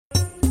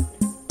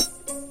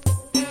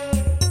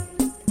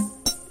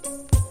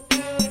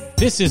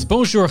This is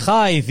Bonjour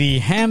Chai, the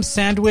ham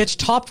sandwich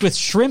topped with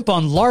shrimp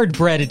on lard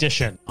bread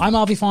edition. I'm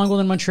Avi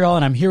Fongel in Montreal,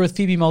 and I'm here with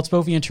Phoebe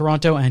Maltzbovy in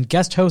Toronto and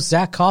guest host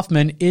Zach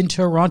Kaufman in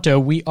Toronto.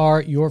 We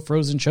are your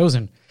Frozen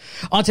Chosen.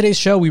 On today's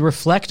show, we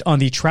reflect on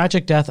the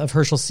tragic death of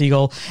Herschel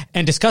Siegel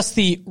and discuss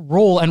the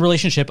role and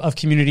relationship of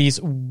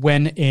communities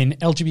when an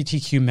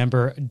LGBTQ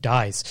member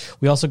dies.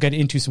 We also get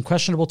into some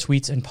questionable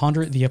tweets and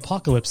ponder the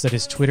apocalypse that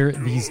is Twitter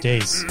these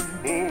days.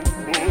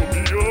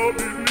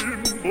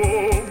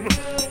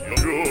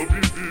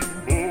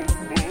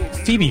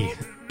 Phoebe,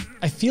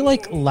 I feel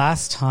like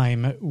last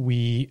time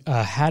we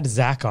had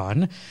Zach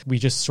on, we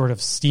just sort of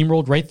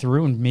steamrolled right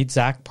through and made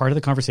Zach part of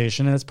the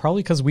conversation. And it's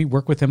probably because we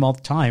work with him all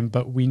the time,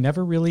 but we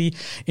never really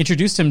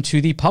introduced him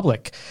to the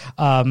public.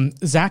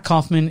 Zach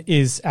Kaufman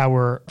is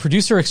our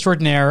producer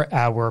extraordinaire,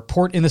 our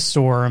port in the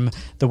storm,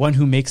 the one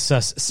who makes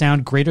us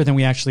sound greater than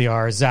we actually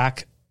are.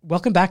 Zach,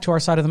 welcome back to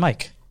our side of the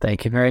mic.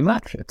 Thank you very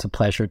much. It's a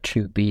pleasure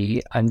to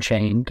be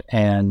unchained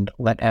and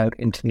let out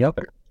into the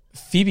open.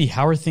 Phoebe,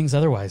 how are things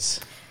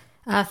otherwise?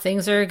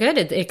 Things are good.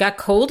 It got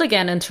cold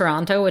again in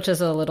Toronto, which is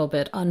a little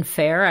bit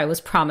unfair. I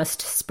was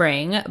promised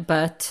spring,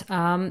 but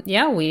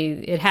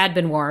it had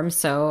been warm,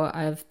 so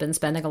I've been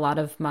spending a lot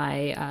of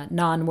my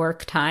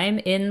non-work time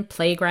in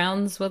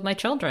playgrounds with my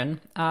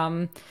children.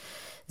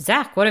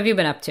 Zach, what have you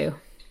been up to?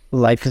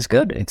 Life is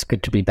good. It's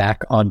good to be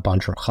back on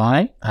Bonjour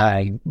Chai.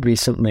 I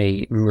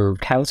recently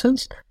moved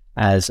houses,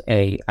 as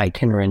a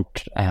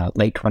itinerant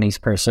late 20s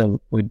person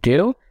would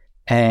do.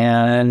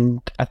 And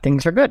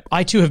things are good.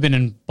 I, too, have been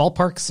in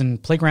ballparks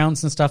and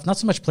playgrounds and stuff. Not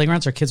so much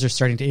playgrounds. Our kids are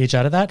starting to age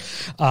out of that.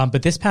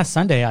 But this past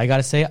Sunday, I got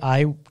to say,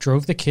 I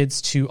drove the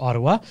kids to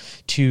Ottawa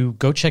to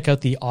go check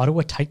out the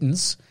Ottawa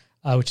Titans,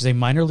 which is a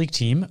minor league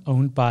team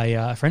owned by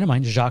a friend of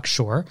mine, Jacques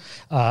Shore.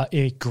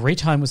 A great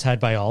time was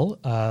had by all.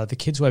 The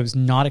kids who I was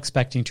not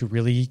expecting to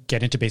really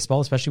get into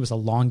baseball, especially was a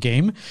long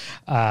game.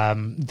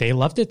 They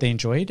loved it. They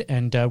enjoyed.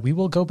 And we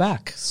will go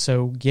back.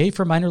 So yay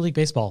for minor league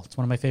baseball. It's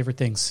one of my favorite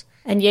things.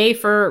 And yay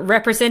for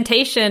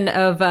representation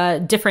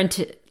of different,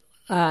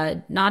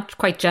 not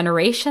quite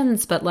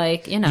generations, but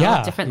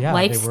different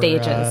life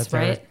stages,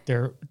 right?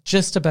 They're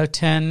just about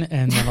 10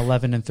 and then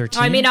 11 and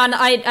 13. I mean,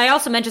 I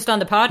also mentioned on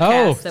the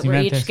podcast that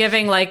we're each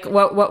giving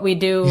what we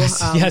do,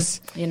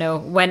 yes.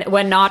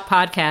 When not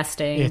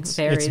podcasting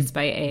varies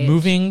by age.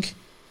 Moving,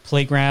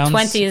 playgrounds,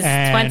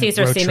 20s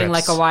are road seeming trips.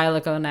 like a while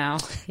ago now.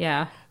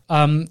 Yeah.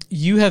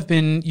 You've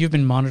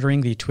been monitoring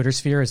the Twitter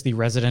sphere as the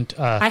resident.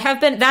 I have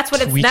been. That's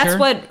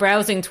what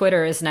browsing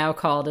Twitter is now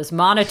called.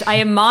 I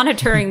am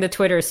monitoring the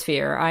Twitter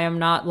sphere. I am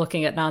not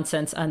looking at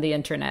nonsense on the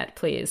internet.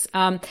 Please.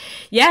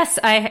 Yes,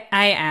 I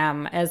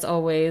am, as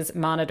always,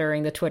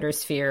 monitoring the Twitter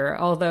sphere.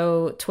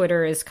 Although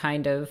Twitter is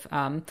kind of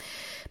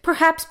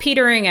perhaps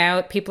petering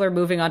out. People are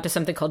moving on to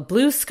something called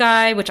Blue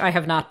Sky, which I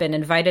have not been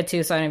invited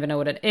to, so I don't even know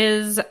what it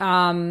is.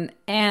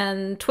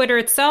 And Twitter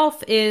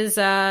itself is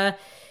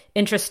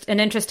an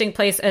interesting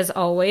place as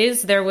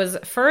always. There was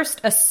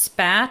first a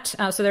spat.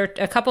 So there are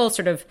a couple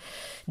sort of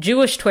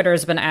Jewish Twitter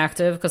has been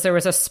active because there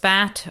was a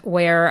spat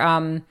where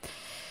I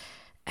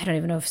don't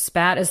even know if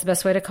spat is the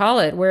best way to call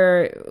it,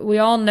 where we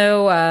all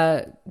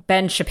know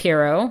Ben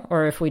Shapiro,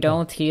 or if we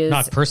don't, he is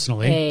not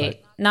personally.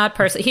 Not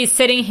personally. He's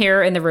sitting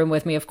here in the room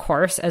with me, of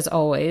course, as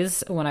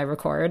always, when I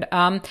record.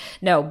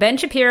 No, Ben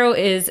Shapiro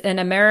is an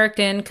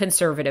American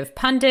conservative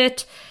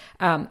pundit,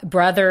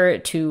 brother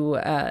to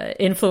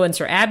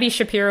influencer Abby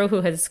Shapiro,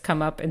 who has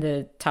come up in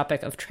the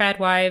topic of trad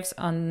wives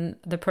on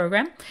the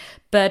program.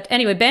 But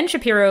anyway, Ben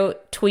Shapiro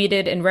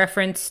tweeted in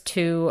reference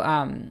to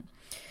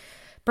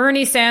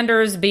Bernie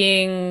Sanders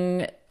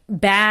being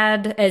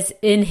bad, as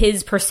in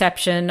his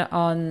perception,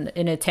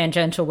 in a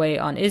tangential way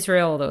on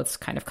Israel, although it's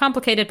kind of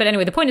complicated. But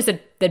anyway, the point is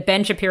that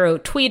Ben Shapiro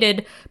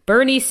tweeted,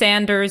 Bernie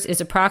Sanders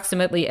is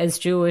approximately as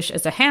Jewish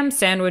as a ham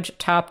sandwich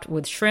topped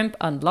with shrimp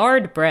on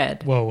lard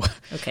bread. Whoa.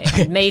 Okay,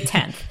 on May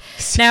 10th.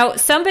 Now,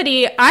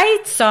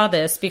 I saw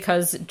this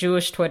because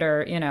Jewish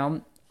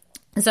Twitter,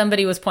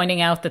 somebody was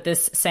pointing out that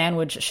this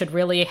sandwich should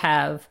really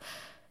have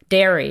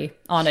dairy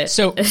on it,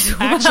 so as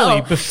well,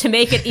 actually, to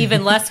make it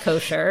even less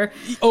kosher.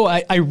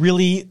 I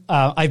really,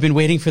 I've been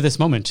waiting for this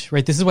moment,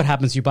 right? This is what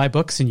happens. You buy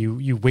books and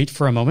you wait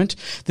for a moment.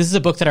 This is a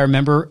book that I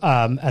remember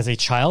as a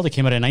child. It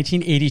came out in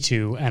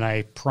 1982, and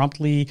I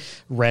promptly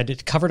read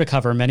it cover to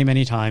cover many,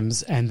 many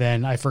times, and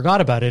then I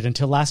forgot about it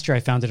until last year I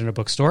found it in a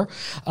bookstore.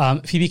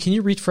 Phoebe, can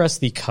you read for us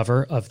the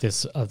cover of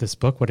this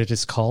book, what it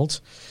is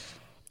called?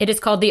 It is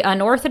called The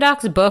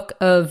Unorthodox Book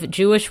of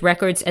Jewish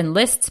Records and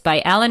Lists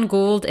by Alan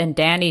Gould and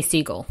Danny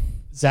Siegel.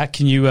 Zach,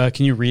 can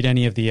you read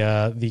any of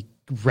the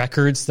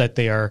records that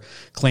they are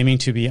claiming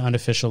to be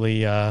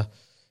unofficially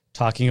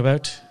talking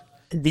about?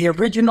 The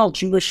original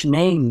Jewish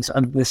names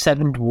of the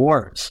 7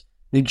 dwarves,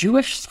 the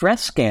Jewish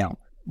stress scale,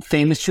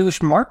 famous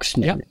Jewish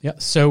marksman. Yeah.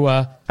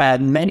 So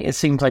it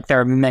seems like there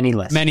are many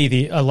lists.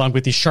 Along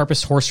with the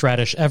sharpest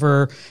horseradish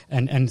ever,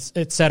 and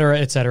et cetera,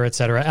 et cetera, et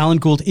cetera. Alan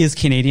Gould is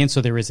Canadian,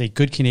 so there is a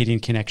good Canadian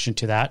connection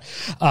to that.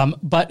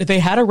 But they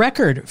had a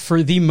record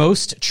for the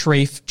most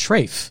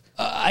trafe.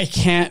 I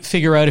can't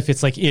figure out if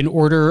it's like in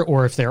order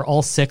or if they're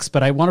all 6,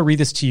 but I want to read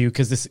this to you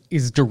because this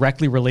is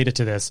directly related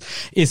to this.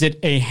 Is it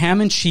a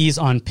ham and cheese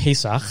on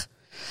Pesach?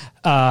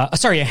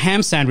 A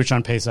ham sandwich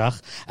on Pesach,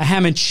 a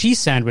ham and cheese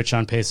sandwich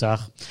on Pesach,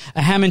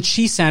 a ham and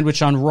cheese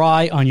sandwich on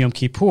rye on Yom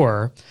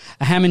Kippur,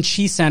 a ham and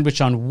cheese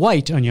sandwich on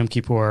white on Yom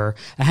Kippur,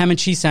 a ham and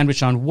cheese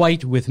sandwich on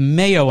white with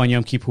mayo on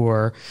Yom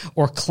Kippur,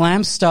 or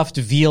clam stuffed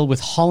veal with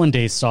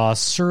hollandaise sauce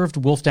served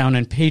wolf down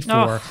and paid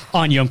for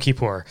on Yom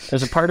Kippur.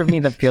 There's a part of me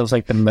that feels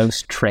like the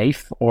most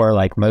treif or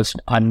like most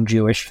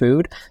un-Jewish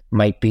food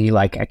might be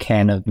like a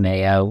can of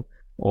mayo,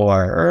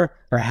 or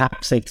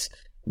perhaps it's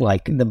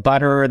like the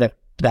butter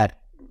that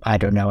I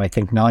don't know, I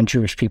think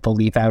non-Jewish people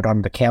leave out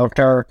on the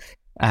counter.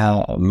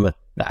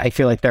 I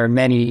feel like there are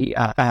many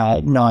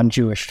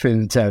non-Jewish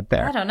foods out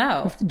there. I don't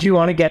know. Do you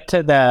want to get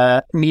to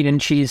the meat and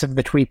cheese of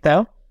the tweet,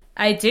 though?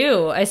 I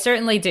do. I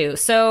certainly do.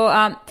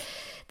 So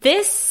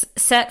this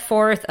set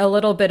forth a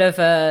little bit of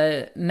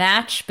a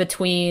match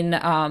between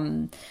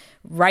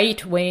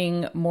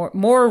right-wing,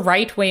 more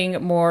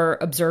right-wing, more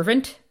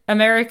observant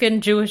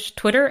American Jewish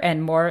Twitter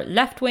and more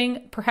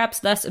left-wing,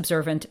 perhaps less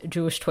observant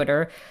Jewish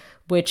Twitter,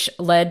 which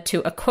led to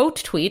a quote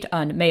tweet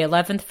on May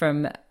 11th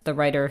from the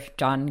writer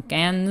John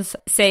Gans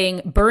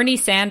saying, Bernie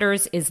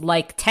Sanders is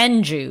like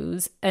 10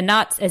 Jews, and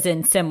not as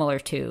in similar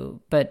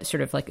to, but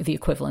sort of like the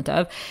equivalent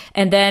of.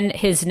 And then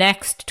his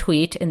next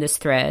tweet in this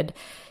thread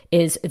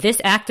is, this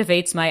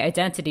activates my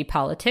identity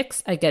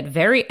politics. I get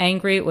very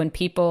angry when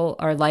people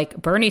are like,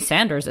 Bernie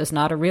Sanders is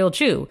not a real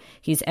Jew.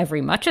 He's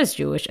every much as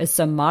Jewish as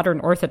some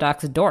modern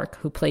Orthodox dork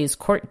who plays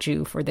court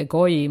Jew for the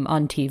Goyim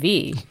on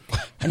TV.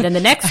 And then the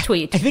next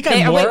tweet. I think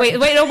I'm more... Wait.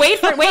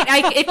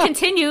 It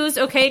continues.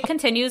 Okay, it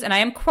continues. And I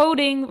am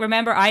quoting.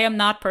 Remember, I am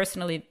not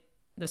personally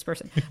this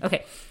person.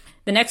 Okay.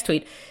 The next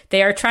tweet.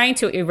 They are trying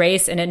to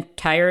erase an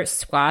entire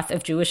swath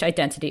of Jewish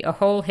identity, a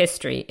whole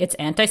history. It's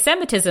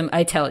anti-Semitism,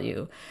 I tell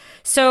you.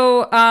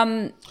 So,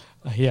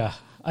 yeah,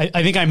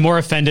 I think I'm more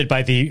offended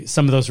by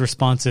some of those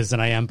responses than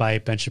I am by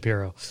Ben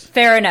Shapiro.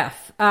 Fair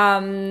enough.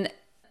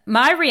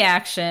 My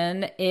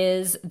reaction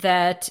is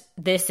that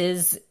this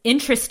is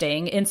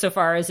interesting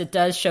insofar as it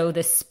does show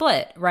this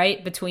split,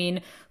 right,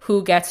 between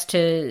who gets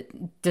to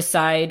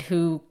decide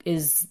who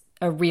is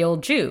a real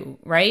Jew,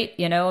 right?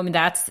 You know, I mean,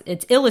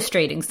 it's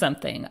illustrating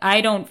something.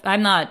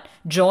 I'm not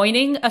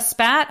joining a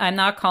spat. I'm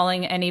not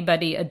calling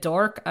anybody a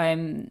dork.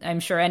 I'm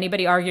sure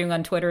anybody arguing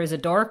on Twitter is a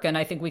dork, and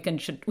I think we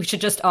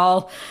should just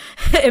all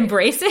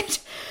embrace it.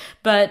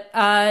 But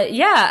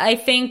yeah, I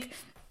think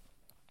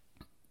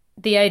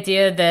the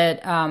idea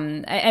that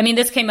I mean,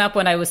 this came up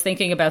when I was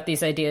thinking about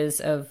these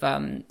ideas of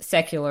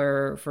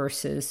secular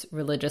versus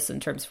religious in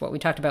terms of what we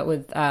talked about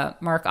with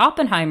Mark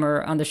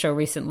Oppenheimer on the show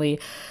recently.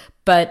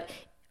 But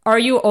are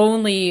you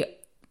only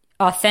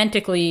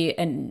authentically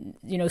and,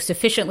 you know,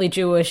 sufficiently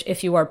Jewish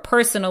if you are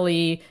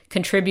personally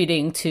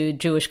contributing to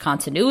Jewish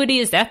continuity?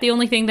 Is that the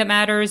only thing that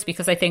matters?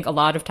 Because I think a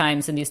lot of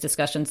times in these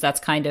discussions, that's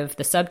kind of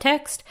the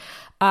subtext.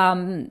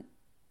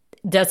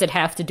 Does it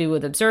have to do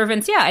with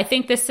observance? Yeah, I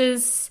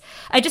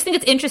just think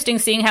it's interesting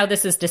seeing how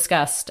this is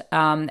discussed.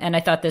 And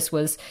I thought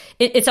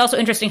it's also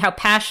interesting how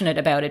passionate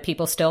about it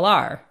people still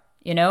are,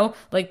 you know,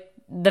 like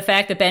the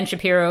fact that Ben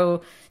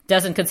Shapiro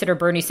doesn't consider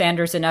Bernie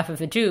Sanders enough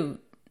of a Jew.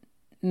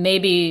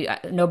 Maybe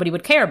nobody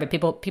would care, but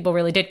people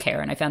really did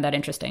care, and I found that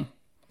interesting.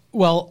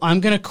 Well, I'm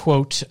going to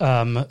quote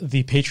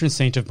the patron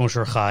saint of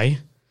Mordechai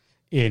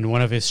in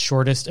one of his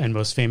shortest and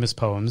most famous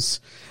poems.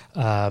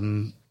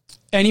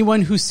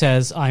 Anyone who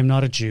says I'm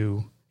not a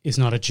Jew is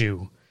not a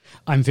Jew.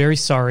 I'm very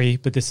sorry,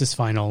 but this is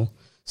final.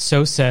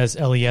 So says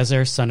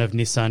Eliezer, son of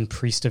Nisan,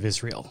 priest of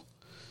Israel.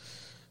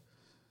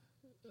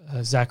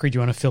 Zachary, do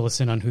you want to fill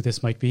us in on who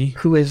this might be?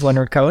 Who is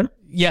Leonard Cohen?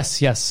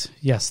 Yes.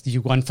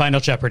 You won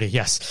Final Jeopardy.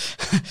 Yes.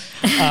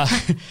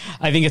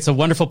 I think it's a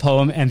wonderful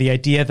poem. And the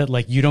idea that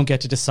like you don't get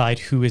to decide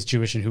who is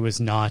Jewish and who is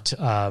not,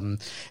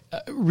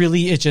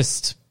 really, it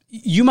just,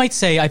 you might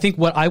say, I think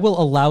what I will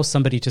allow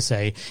somebody to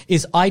say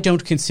is, I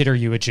don't consider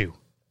you a Jew.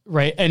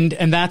 Right. And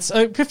that's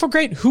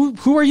great.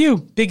 Who are you?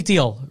 Big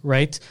deal.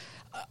 Right.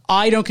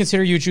 I don't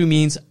consider you a Jew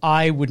means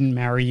I wouldn't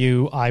marry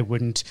you. I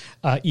wouldn't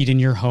eat in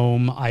your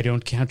home. I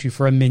don't count you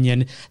for a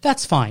minion.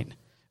 That's fine.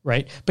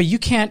 Right. But you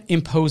can't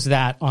impose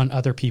that on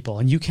other people.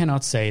 And you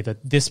cannot say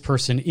that this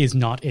person is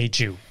not a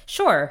Jew.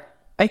 Sure.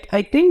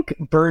 I think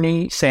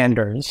Bernie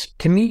Sanders,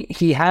 to me,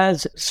 he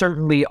has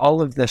certainly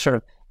all of the sort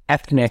of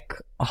ethnic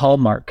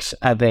hallmarks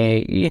of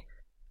a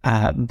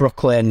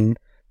Brooklyn,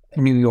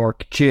 New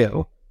York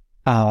Jew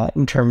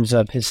in terms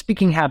of his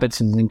speaking habits,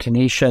 his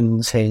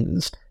intonations,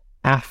 his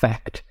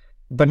affect.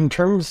 But in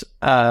terms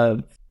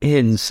of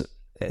his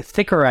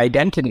thicker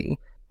identity,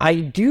 I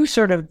do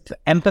sort of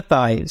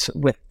empathize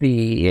with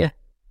the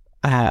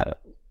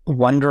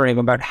wondering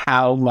about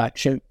how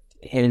much of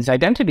his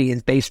identity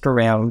is based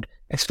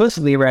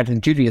explicitly around his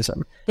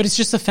Judaism. But it's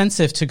just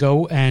offensive to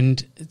go,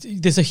 and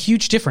there's a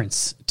huge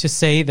difference to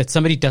say that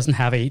somebody doesn't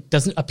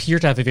appear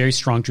to have a very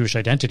strong Jewish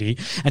identity,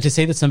 and to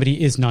say that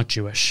somebody is not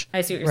Jewish. I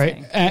see what you're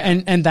saying.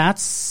 And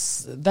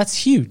that's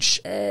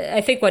huge.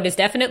 I think what is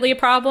definitely a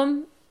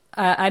problem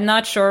I'm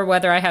not sure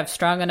whether I have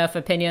strong enough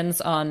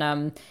opinions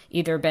on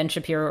either Ben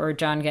Shapiro or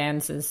John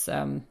Ganss's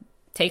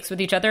takes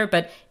with each other,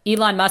 but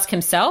Elon Musk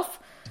himself,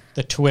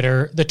 the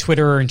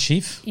Twitterer in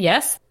chief,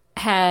 yes,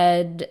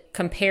 had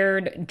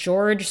compared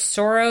George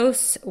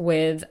Soros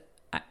with,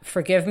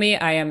 forgive me,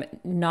 I am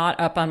not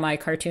up on my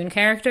cartoon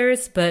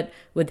characters, but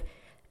with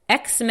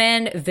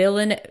X-Men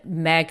villain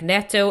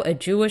Magneto, a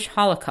Jewish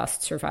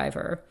Holocaust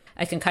survivor.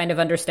 I can kind of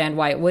understand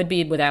why it would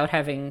be without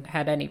having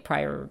had any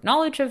prior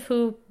knowledge of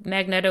who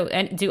Magneto.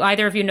 And do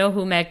either of you know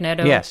who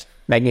Magneto? Yes,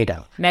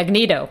 Magneto.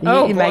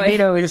 Oh, boy.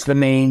 Magneto is the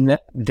main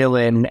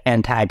villain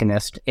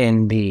antagonist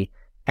in the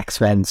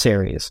X-Men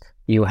series.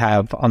 You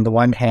have, on the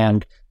one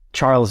hand,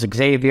 Charles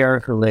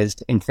Xavier, who is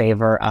in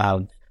favor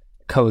of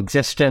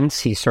coexistence.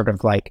 He's sort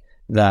of like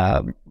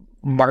the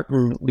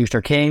Martin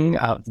Luther King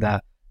of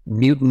the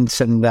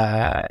mutants and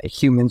the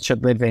humans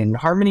should live in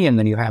harmony. And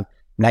then you have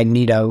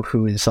Magneto,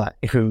 who is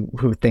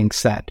who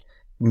thinks that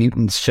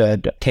mutants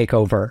should take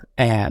over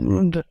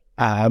and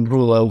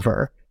rule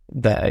over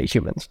the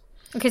humans.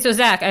 Okay, so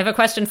Zach, I have a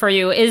question for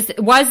you.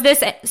 Was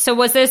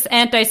this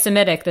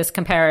anti-Semitic, this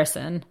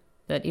comparison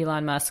that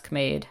Elon Musk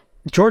made?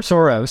 George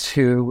Soros,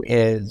 who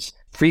is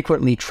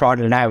frequently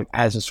trotted out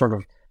as a sort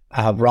of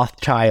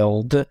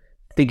Rothschild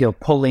figure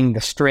pulling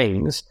the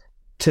strings,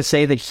 to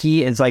say that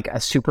he is like a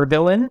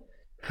supervillain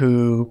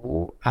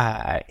who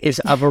is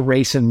of a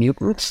race of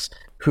mutants,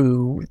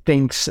 who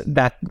thinks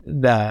that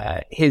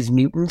his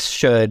mutants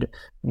should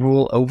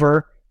rule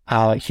over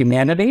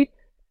humanity,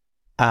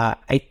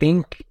 I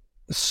think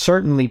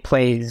certainly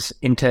plays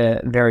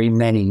into very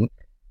many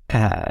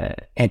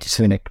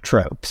anti-Semitic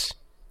tropes.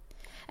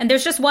 And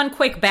there's just one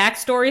quick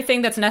backstory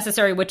thing that's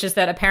necessary, which is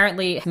that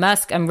apparently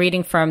Musk, I'm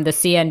reading from the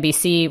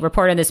CNBC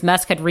report on this,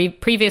 Musk had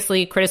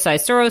previously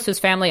criticized Soros, whose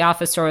family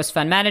office, Soros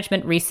Fund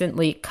Management,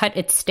 recently cut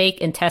its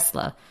stake in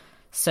Tesla.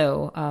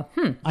 So,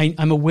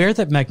 I'm aware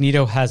that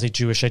Magneto has a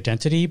Jewish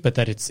identity, but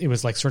that it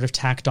was like sort of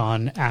tacked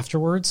on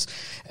afterwards.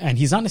 And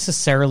he's not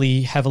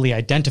necessarily heavily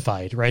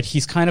identified, right?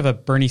 He's kind of a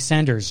Bernie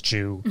Sanders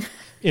Jew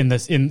in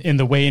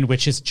the way in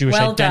which his Jewish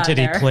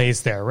identity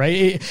plays there,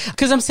 right?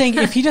 Because I'm saying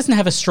if he doesn't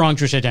have a strong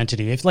Jewish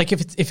identity,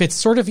 if it's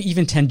sort of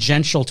even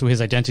tangential to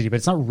his identity, but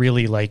it's not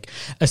really like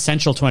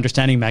essential to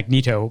understanding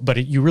Magneto,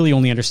 but you really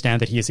only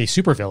understand that he is a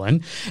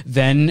supervillain,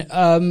 then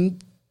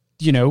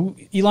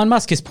Elon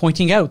Musk is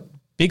pointing out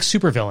big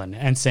supervillain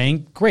and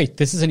saying, great,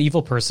 this is an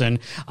evil person.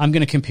 I'm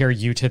going to compare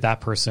you to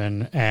that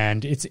person.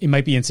 And it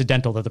might be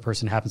incidental that the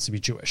person happens to be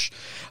Jewish.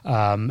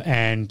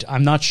 And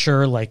I'm not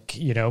sure,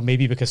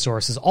 maybe because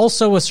Soros is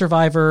also a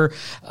survivor,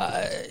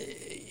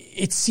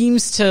 it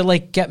seems to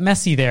get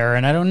messy there.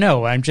 And I don't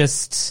know. I'm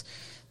just,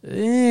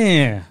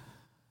 I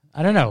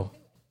don't know.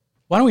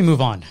 Why don't we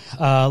move on?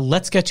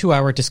 Let's get to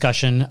our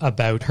discussion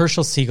about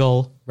Herschel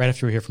Siegel right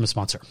after we hear from a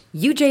sponsor.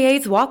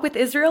 UJA's Walk with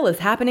Israel is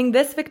happening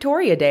this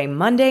Victoria Day,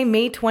 Monday,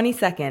 May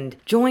 22nd.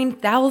 Join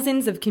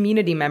thousands of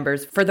community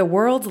members for the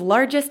world's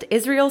largest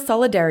Israel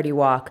Solidarity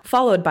Walk,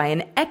 followed by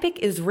an epic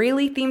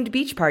Israeli-themed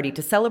beach party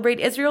to celebrate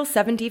Israel's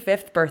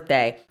 75th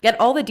birthday. Get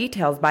all the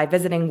details by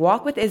visiting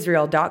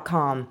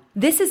walkwithisrael.com.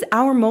 This is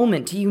our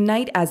moment to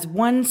unite as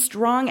one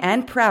strong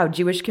and proud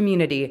Jewish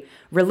community.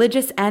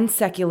 Religious and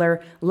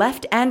secular,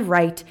 left and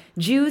right,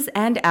 Jews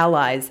and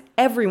allies,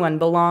 everyone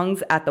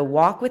belongs at the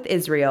Walk with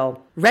Israel.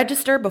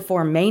 Register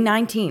before May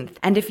 19th,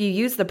 and if you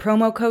use the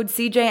promo code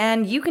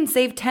CJN, you can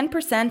save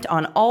 10%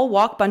 on all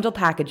Walk Bundle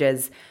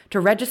packages. To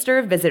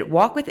register, visit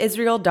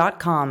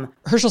walkwithisrael.com.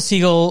 Herschel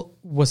Siegel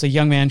was a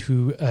young man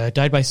who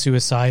died by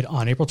suicide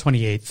on April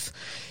 28th.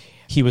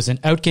 He was an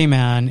out gay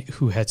man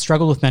who had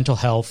struggled with mental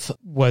health,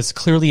 was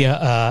clearly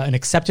an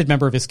accepted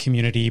member of his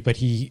community, but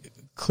he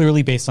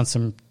clearly, based on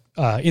some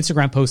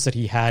Instagram posts that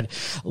he had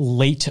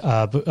late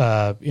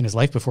in his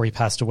life before he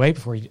passed away,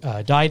 before he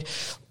died,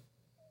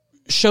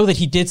 show that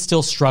he did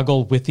still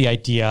struggle with the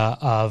idea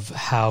of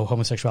how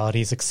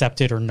homosexuality is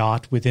accepted or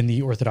not within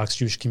the Orthodox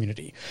Jewish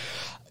community.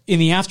 In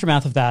the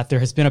aftermath of that, there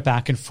has been a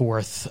back and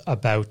forth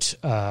about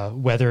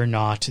whether or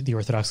not the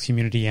Orthodox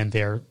community and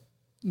their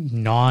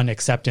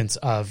non-acceptance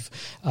of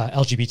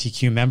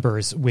LGBTQ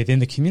members within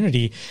the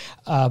community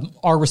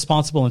are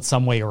responsible in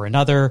some way or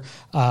another.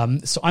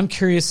 So I'm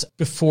curious,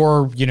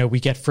 before we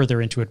get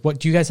further into it,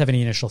 do you guys have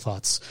any initial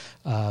thoughts?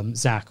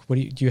 Zach, what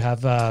do you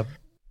have?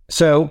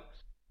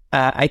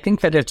 I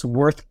think that it's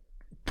worth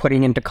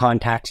putting into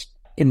context.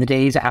 In the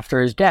days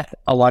after his death,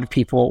 a lot of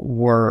people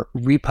were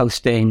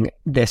reposting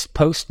this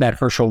post that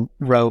Herschel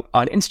wrote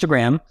on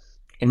Instagram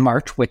in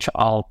March, which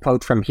I'll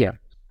quote from here.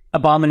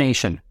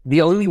 Abomination,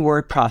 the only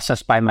word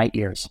processed by my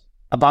ears.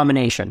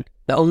 Abomination,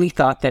 the only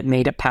thought that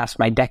made it past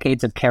my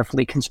decades of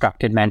carefully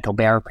constructed mental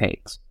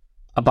barricades.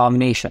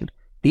 Abomination,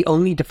 the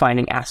only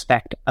defining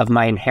aspect of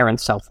my inherent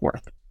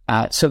self-worth.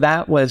 So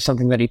that was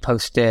something that he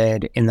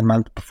posted in the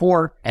month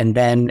before, and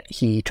then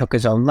he took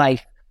his own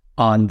life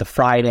on the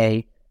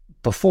Friday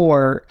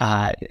before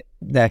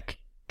the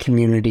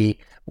community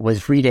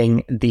was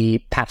reading the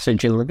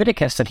passage in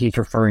Leviticus that he's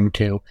referring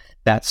to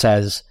that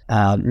says,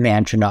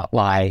 man should not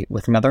lie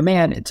with another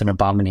man. It's an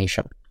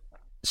abomination.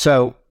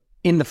 So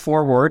In the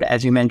foreword,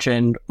 as you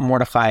mentioned,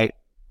 Mordechai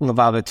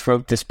Levovitz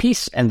wrote this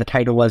piece, and the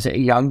title was "A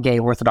Young Gay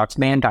Orthodox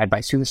Man Died by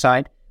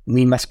Suicide.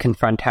 We Must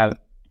Confront How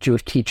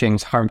Jewish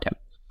Teachings Harmed Him."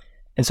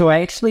 And so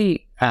I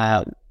actually,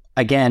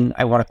 again,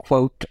 I want to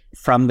quote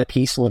from the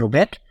piece a little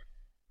bit.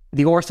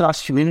 "The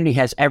Orthodox community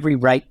has every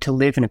right to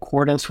live in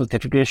accordance with the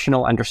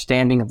traditional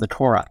understanding of the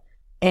Torah,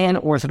 and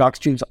Orthodox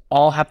Jews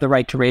all have the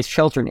right to raise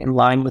children in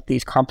line with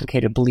these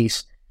complicated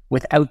beliefs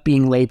without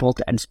being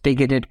labeled as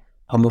bigoted,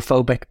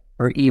 homophobic,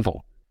 or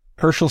evil.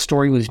 Herschel's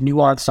story was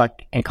nuanced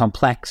and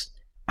complex.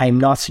 I am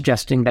not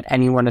suggesting that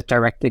anyone is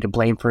directly to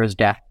blame for his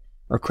death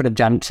or could have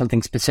done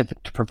something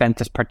specific to prevent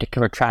this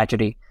particular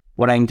tragedy.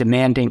 What I am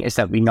demanding is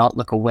that we not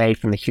look away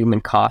from the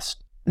human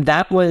cost."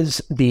 That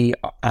was the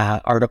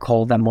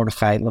article that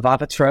Mordechai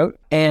Levovitz wrote,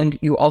 and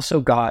you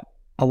also got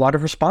a lot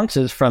of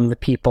responses from the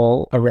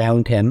people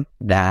around him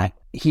that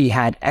he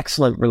had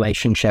excellent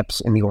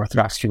relationships in the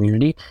Orthodox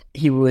community.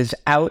 He was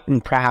out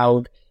and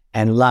proud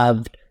and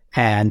loved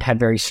and had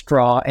very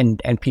strong,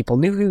 and people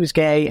knew he was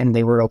gay and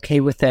they were okay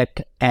with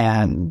it.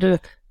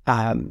 And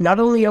not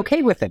only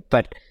okay with it,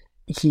 but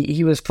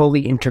he was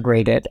fully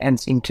integrated and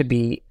seemed to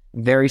be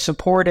very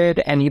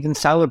supported and even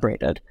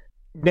celebrated.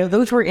 Now,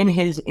 those were in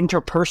his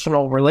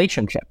interpersonal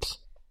relationships.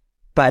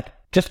 But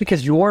just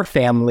because your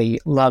family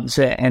loves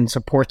it and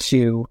supports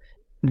you,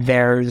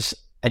 there's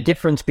a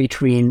difference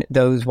between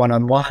those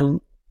one-on-one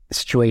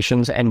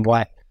situations and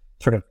what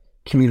sort of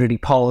community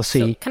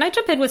policy. So can I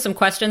jump in with some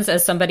questions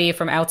as somebody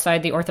from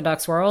outside the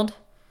Orthodox world?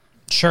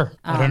 Sure.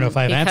 I don't know if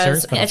I have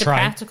answers, but I'll try. As a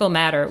practical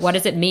matter, what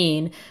does it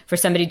mean for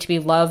somebody to be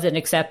loved and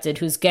accepted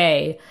who's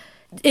gay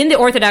in the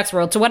Orthodox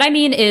world? So what I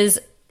mean is,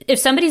 if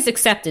somebody's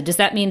accepted, does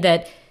that mean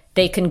that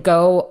they can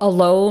go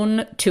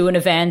alone to an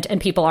event and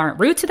people aren't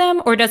rude to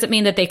them? Or does it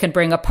mean that they can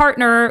bring a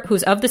partner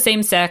who's of the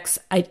same sex?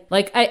 I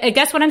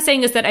guess what I'm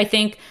saying is that I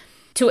think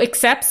to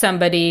accept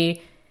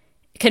somebody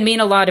can mean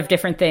a lot of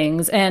different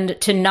things, and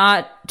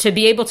to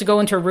be able to go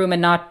into a room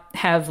and not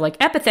have like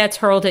epithets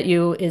hurled at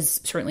you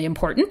is certainly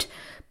important.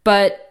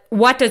 But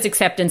what does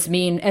acceptance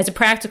mean as a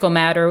practical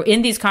matter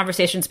in these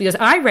conversations? Because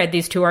I read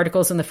these two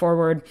articles in the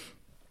foreword,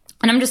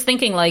 and I'm just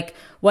thinking, like,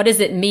 what does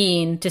it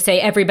mean to say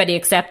everybody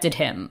accepted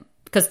him?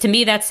 Because to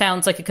me, that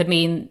sounds like it could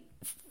mean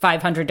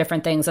 500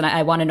 different things, and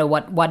I want to know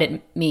what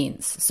it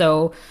means.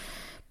 So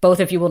both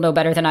of you will know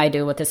better than I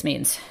do what this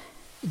means.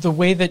 The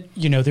way that,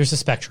 there's a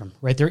spectrum,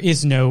 right? There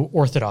is no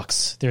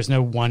Orthodox. There's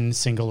no one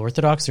single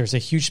Orthodox. There's a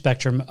huge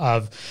spectrum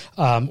of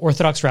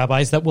Orthodox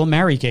rabbis that will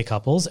marry gay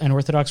couples and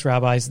Orthodox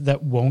rabbis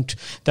that will,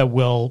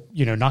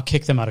 not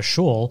kick them out of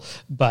shul,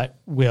 but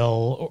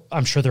will,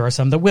 I'm sure there are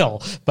some that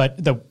will,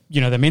 but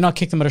they may not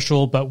kick them out of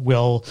shul, but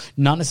will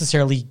not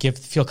necessarily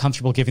feel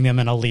comfortable giving them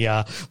an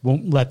aliyah,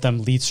 won't let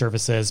them lead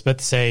services, but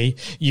say,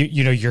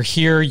 you're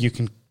here, you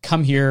can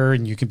come here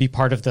and you can be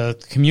part of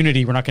the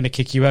community. We're not going to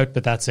kick you out,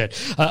 but that's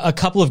it. A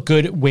couple of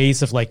good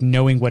ways of like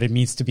knowing what it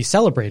means to be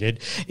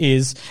celebrated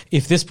is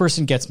if this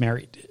person gets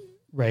married,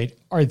 right?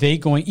 Are they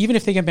going, even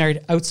if they get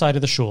married outside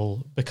of the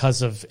shul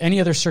because of any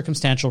other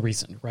circumstantial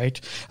reason,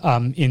 right?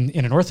 In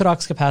an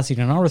Orthodox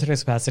capacity, in an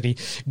unorthodox capacity,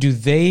 do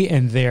they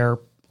and their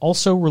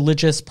also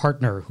religious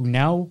partner who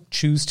now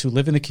choose to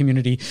live in the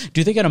community,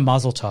 do they get a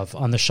mazel tov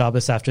on the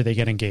Shabbos after they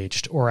get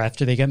engaged or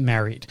after they get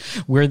married?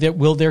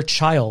 Will their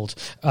child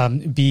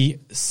be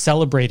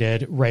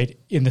celebrated, right,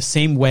 in the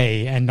same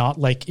way and not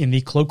like in the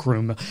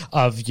cloakroom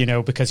of,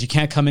 because you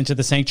can't come into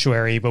the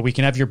sanctuary, but we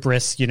can have your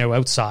bris,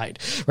 outside,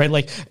 right?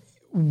 Like,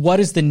 what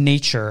is the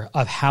nature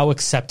of how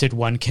accepted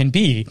one can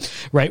be,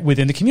 right,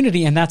 within the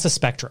community? And that's a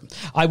spectrum.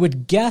 I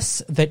would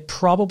guess that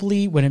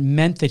probably when it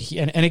meant that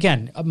and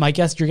again, your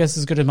guess is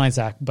as good as mine,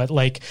 Zach, but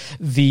like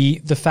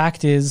the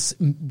fact is,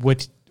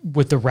 would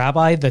the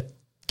rabbi that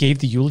gave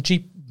the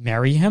eulogy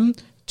marry him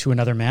to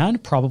another man?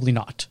 Probably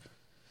not.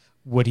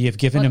 Would he have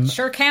given him?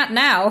 Sure can't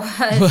now.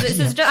 I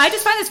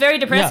just find this very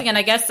depressing. Yeah. And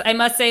I guess I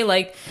must say,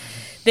 like,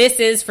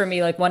 this is, for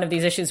me, like one of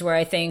these issues where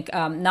I think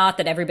not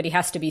that everybody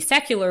has to be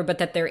secular, but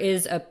that there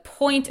is a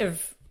point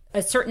of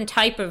a certain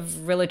type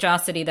of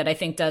religiosity that I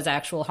think does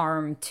actual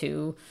harm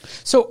to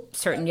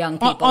certain young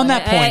people. On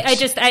that point.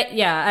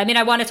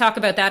 I want to talk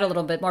about that a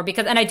little bit more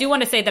and I do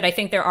want to say that I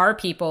think there are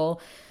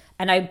people,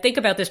 and I think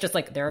about this just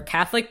like there are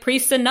Catholic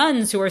priests and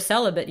nuns who are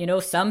celibate.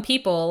 Some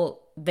people,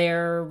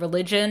 their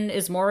religion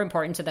is more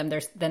important to them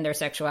than their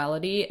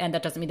sexuality. And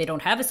that doesn't mean they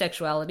don't have a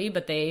sexuality,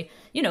 but they,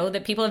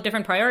 that people have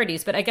different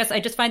priorities. But I guess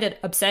I just find it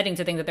upsetting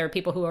to think that there are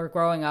people who are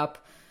growing up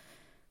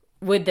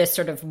with this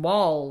sort of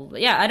wall.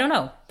 Yeah, I don't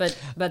know. But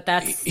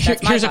that's my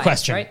bias, a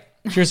question. Right?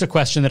 Here's a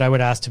question that I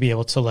would ask to be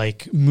able to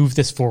like move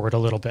this forward a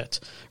little bit,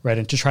 right?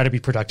 And to try to be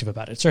productive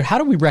about it. So how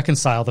do we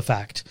reconcile the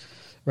fact,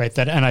 right,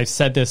 that, and I've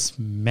said this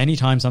many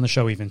times on the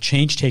show, even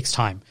change takes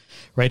time,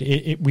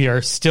 right? We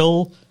are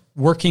still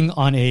working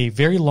on a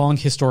very long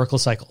historical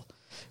cycle,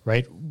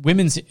 right?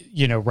 Women's,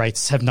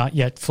 rights have not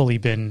yet fully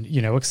been,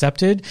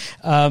 accepted.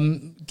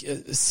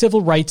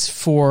 Civil rights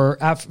for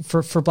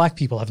Black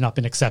people have not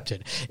been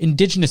accepted.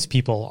 Indigenous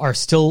people are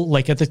still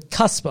like at the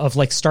cusp of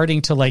like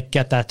starting to like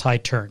get that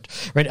tide turned,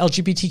 right?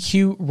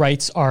 LGBTQ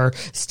rights are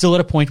still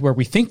at a point where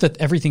we think that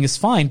everything is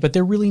fine, but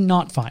they're really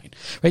not fine,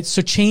 right?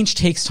 So change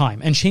takes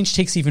time, and change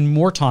takes even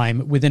more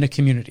time within a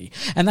community.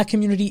 And that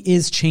community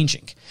is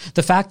changing.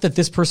 The fact that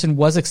this person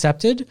was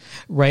accepted,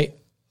 right,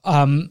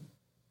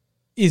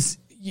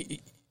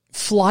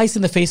 flies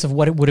in the face of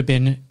what it would have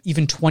been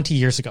even 20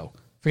 years ago.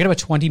 Forget about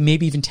 20,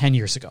 maybe even 10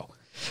 years ago,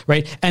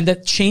 right? And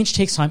that change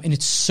takes time, and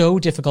it's so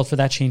difficult for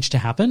that change to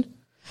happen.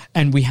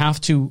 And we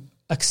have to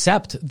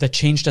accept that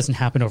change doesn't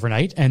happen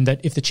overnight, and that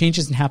if the change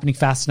isn't happening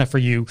fast enough for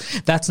you,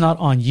 that's not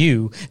on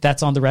you.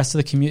 That's on the rest of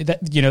the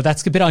community.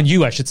 That's a bit on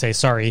you, I should say,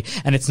 sorry.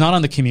 And it's not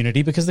on the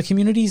community, because the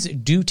communities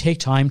do take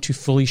time to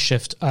fully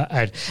shift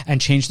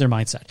and change their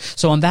mindset.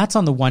 So that's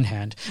on the one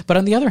hand. But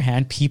on the other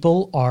hand,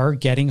 people are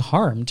getting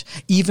harmed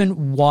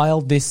even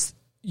while these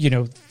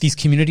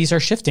communities are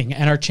shifting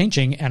and are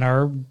changing and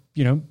are,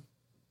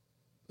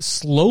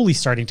 slowly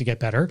starting to get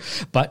better,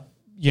 but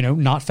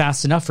not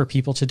fast enough for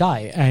people to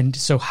die. And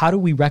so how do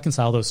we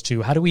reconcile those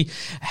two? How do we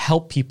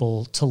help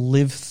people to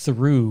live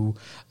through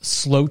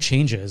slow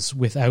changes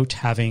without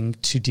having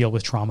to deal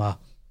with trauma?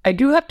 I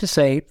do have to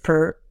say,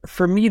 for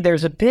me,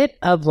 there's a bit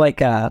of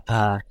like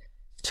a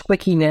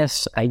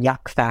twickiness, a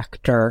yuck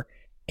factor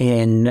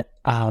in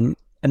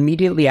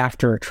immediately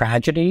after a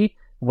tragedy,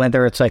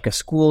 whether it's like a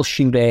school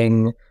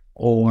shooting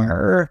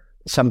or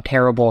some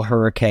terrible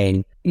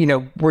hurricane.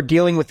 We're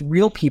dealing with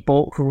real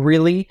people who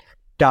really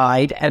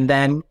died, and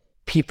then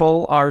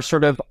people are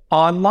sort of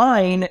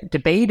online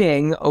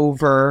debating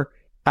over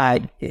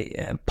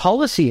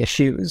policy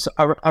issues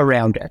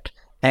around it.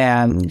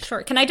 And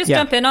sure, can I just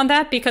jump in on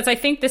that, because I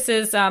think this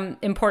is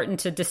important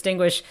to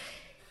distinguish.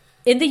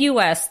 In the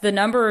U.S., the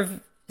number of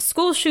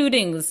school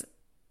shootings,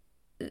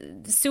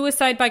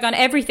 suicide by gun,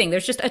 everything,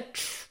 there's just a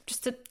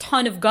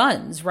ton of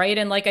guns, right?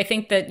 And like, I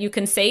think that you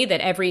can say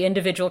that every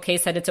individual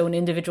case had its own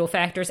individual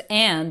factors,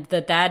 and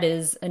that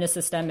is in a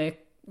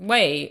systemic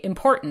way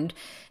important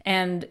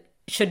and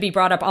should be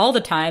brought up all the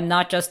time,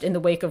 not just in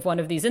the wake of one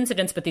of these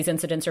incidents, but these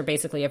incidents are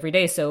basically every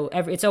day. So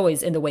it's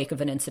always in the wake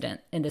of an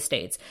incident in the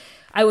States.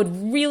 I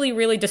would really,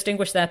 really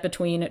distinguish that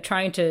between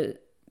trying to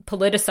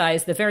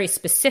politicize the very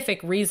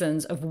specific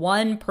reasons of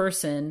one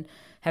person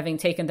having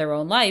taken their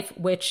own life,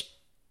 which,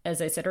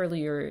 as I said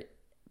earlier,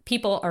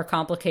 people are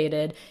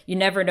complicated. You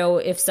never know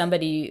if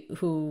somebody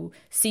who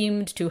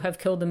seemed to have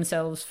killed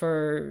themselves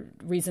for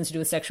reasons to do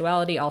with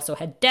sexuality also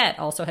had debt,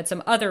 also had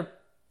some other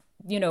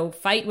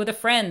fight with a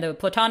friend, a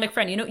platonic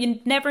friend. You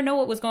never know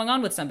what was going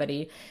on with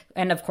somebody.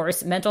 And of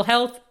course, mental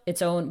health,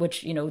 its own,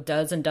 which,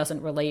 does and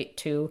doesn't relate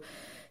to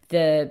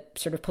the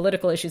sort of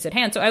political issues at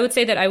hand. So I would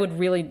say that I would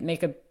really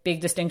make a big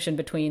distinction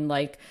between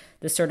like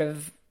the sort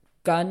of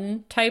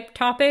gun type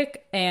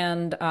topic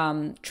and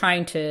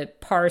trying to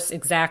parse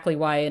exactly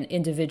why an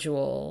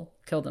individual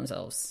killed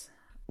themselves.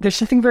 There's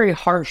something very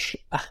harsh,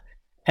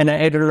 and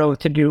I don't know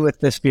what to do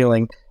with this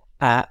feeling,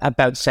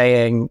 about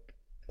saying,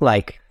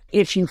 like,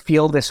 if you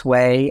feel this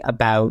way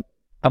about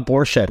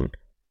abortion,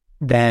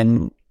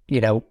 then,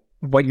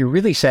 what you're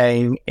really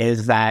saying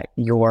is that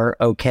you're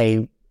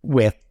okay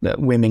with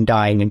women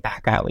dying in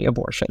back alley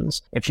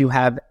abortions. If you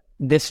have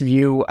this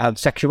view of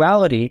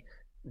sexuality,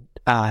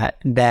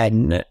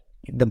 then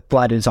the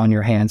blood is on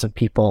your hands of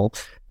people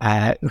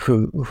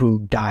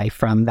who die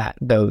from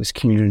those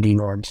community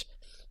norms.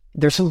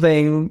 There's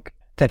something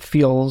that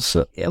feels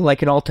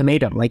like an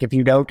ultimatum. Like, if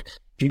you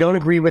don't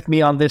agree with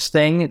me on this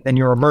thing, then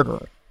you're a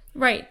murderer.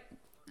 Right.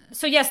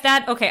 So yes,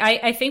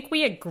 I think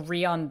we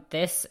agree on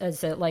this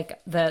as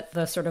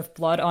the sort of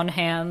blood on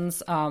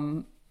hands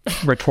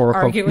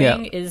rhetorical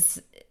arguing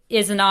is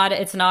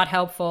not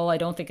helpful. I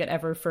don't think it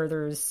ever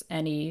furthers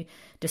any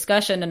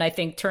discussion. And I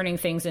think turning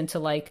things into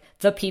like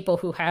the people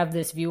who have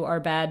this view are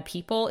bad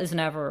people is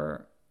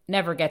never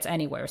gets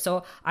anywhere.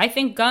 So I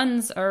think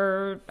guns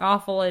are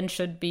awful and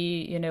should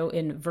be,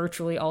 in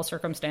virtually all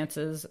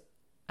circumstances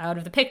out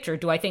of the picture.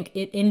 Do I think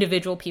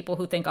individual people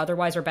who think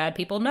otherwise are bad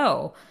people?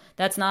 No,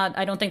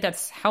 I don't think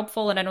that's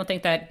helpful, and I don't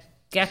think that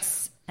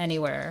gets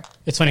anywhere.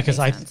 It's funny because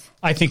I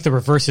think the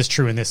reverse is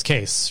true in this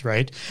case,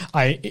 right?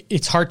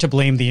 It's hard to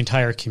blame the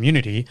entire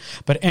community,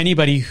 but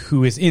anybody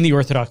who is in the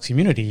Orthodox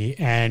community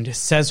and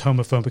says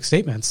homophobic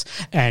statements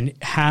and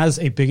has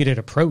a bigoted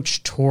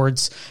approach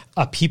towards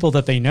people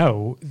that they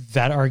know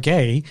that are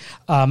gay,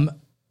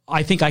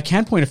 I think I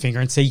can point a finger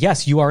and say,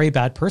 yes, you are a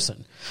bad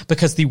person,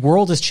 because the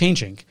world is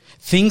changing.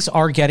 Things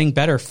are getting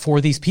better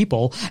for these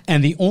people,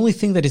 and the only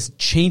thing that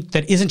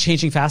isn't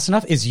changing fast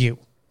enough is you.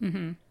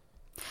 Mm-hmm.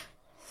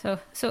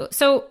 So,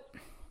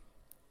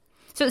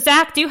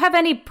 Zach, do you have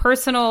any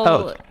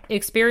personal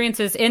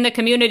experiences in the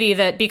community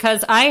that,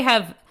 because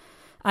I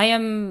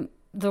am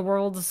the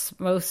world's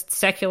most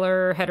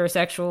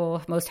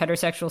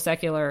heterosexual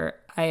secular,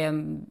 I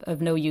am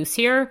of no use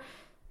here.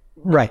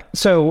 Right.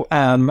 So,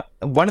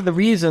 one of the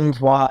reasons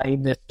why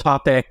this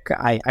topic,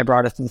 I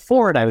brought it to the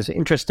fore and I was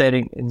interested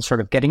in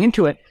sort of getting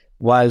into it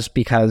was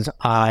because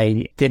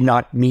I did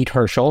not meet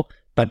Herschel,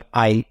 but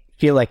I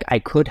feel like I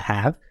could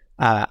have.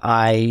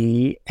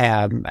 I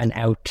am an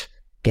out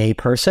gay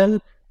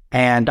person,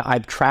 and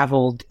I've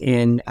traveled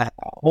in a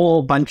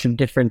whole bunch of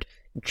different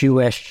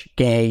Jewish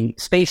gay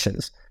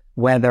spaces,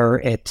 whether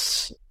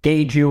it's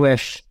gay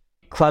Jewish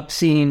club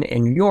scene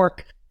in New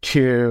York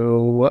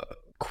to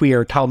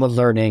queer Talmud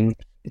learning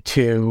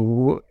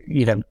to,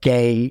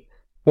 gay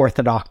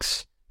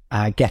Orthodox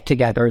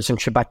get-togethers and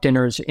Shabbat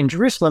dinners in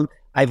Jerusalem.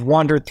 I've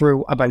wandered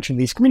through a bunch of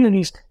these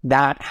communities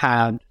that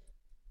have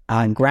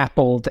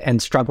grappled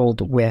and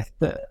struggled with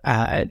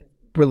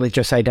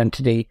religious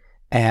identity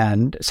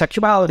and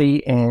sexuality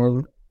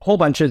in whole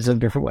bunches of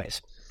different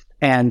ways.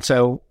 And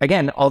so,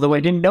 again, although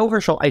I didn't know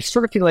Herschel, I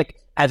sort of feel like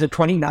as a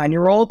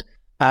 29-year-old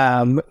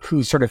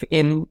who sort of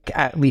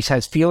at least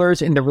has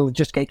feelers in the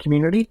religious gay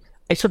community,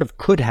 I sort of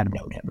could have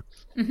known him.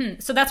 Mm-hmm.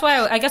 So that's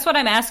why I guess what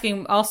I'm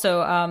asking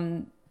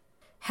also,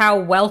 how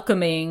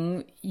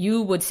welcoming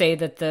you would say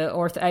that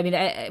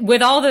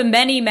with all the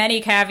many,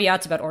 many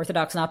caveats about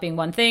Orthodox not being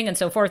one thing and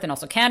so forth, and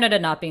also Canada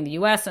not being the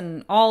US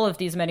and all of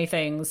these many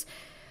things,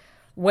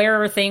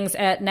 where are things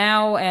at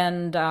now?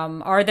 And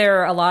are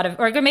there a lot of,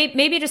 or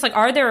maybe just like,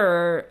 are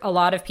there a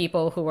lot of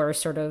people who are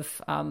sort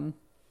of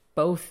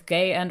both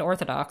gay and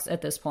Orthodox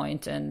at this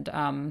point? And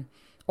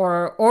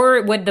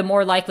or would the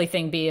more likely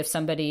thing be if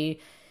somebody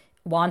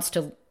wants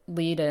to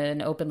lead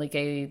an openly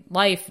gay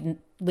life,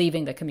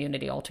 leaving the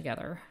community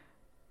altogether?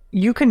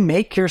 You can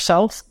make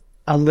yourself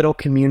a little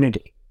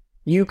community.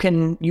 You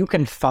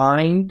can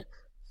find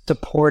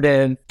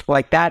supportive,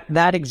 like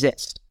that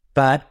exists.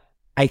 But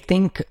I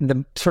think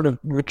the sort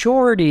of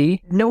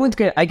majority, no one's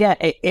gonna, again,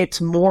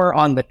 it's more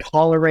on the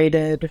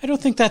tolerated. I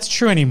don't think that's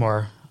true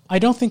anymore. I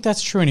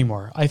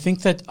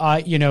think that,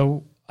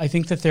 I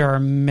think that there are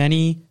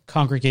many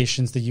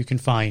congregations that you can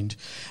find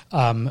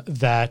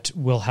that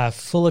will have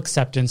full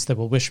acceptance, that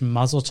will wish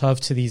mazel tov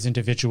to these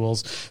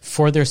individuals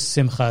for their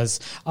simchas.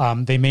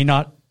 They may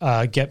not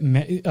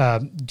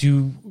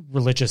do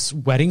religious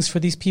weddings for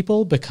these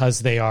people because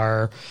they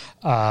are,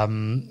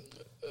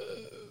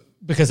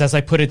 because as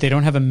I put it, they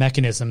don't have a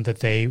mechanism that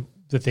they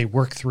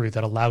work through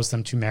that allows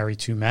them to marry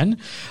two men,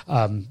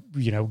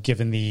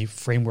 given the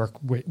framework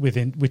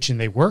within which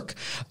they work.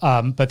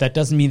 But that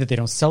doesn't mean that they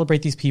don't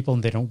celebrate these people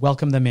and they don't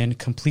welcome them in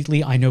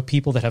completely. I know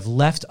people that have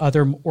left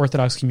other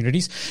Orthodox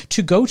communities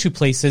to go to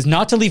places,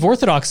 not to leave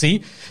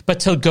Orthodoxy, but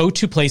to go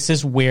to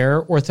places where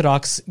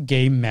Orthodox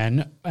gay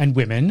men and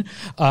women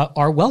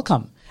are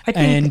welcome. I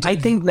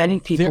think many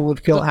people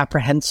would feel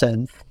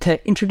apprehensive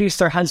to introduce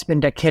their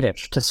husband at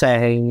Kiddush, to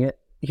say,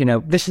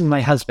 this is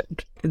my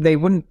husband. They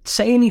wouldn't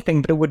say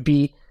anything, but it would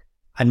be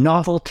a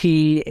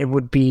novelty. It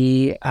would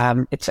be,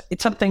 it's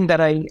something that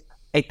I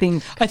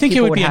think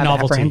it would be a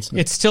novelty.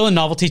 It's still a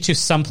novelty to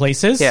some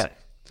places. Yeah.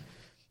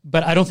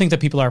 But I don't think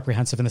that people are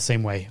apprehensive in the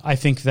same way. I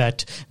think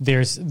that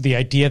there's the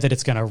idea that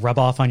it's going to rub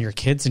off on your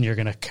kids and you're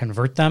going to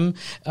convert them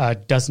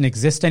doesn't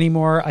exist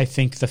anymore. I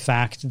think the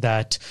fact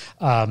that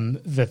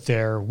that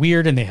they're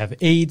weird and they have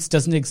AIDS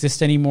doesn't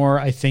exist anymore.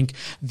 I think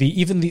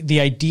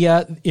the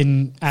idea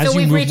as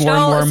you move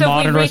more and more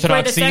modern Orthodoxy,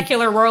 where the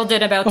secular world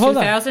did about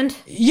 2000.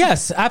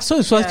 Yes,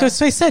 absolutely. So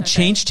as I said,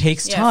 change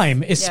takes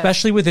time,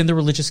 especially within the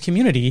religious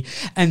community,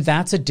 and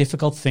that's a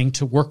difficult thing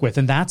to work with.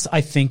 And that's, I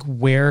think,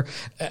 where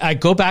I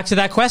go back to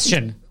that question.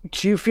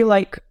 Do you feel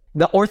like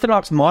the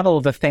Orthodox model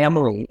of a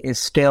family is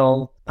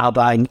still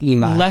Abba and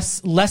Ima?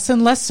 Less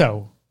and less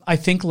so. I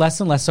think less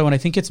and less so, and I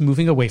think it's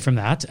moving away from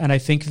that. And I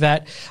think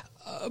that,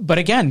 but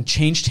again,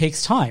 change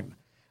takes time.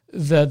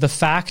 The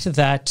fact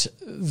that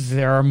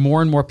there are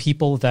more and more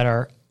people that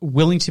are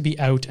willing to be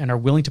out and are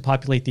willing to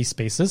populate these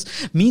spaces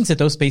means that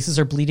those spaces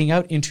are bleeding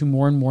out into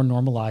more and more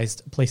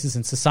normalized places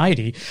in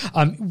society.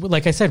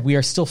 Like I said, we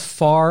are still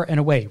far and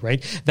away,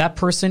 right? That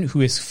person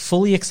who is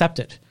fully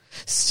accepted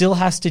still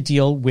has to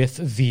deal with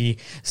the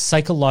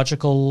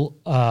psychological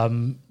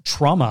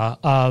trauma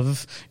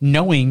of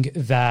knowing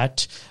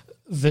that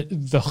the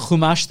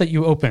Chumash that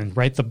you open,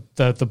 right,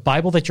 the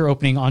Bible that you're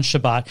opening on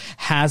Shabbat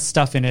has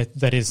stuff in it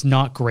that is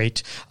not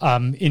great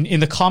in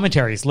the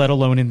commentaries, let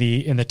alone in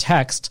the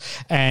text,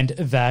 and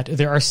that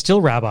there are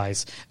still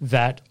rabbis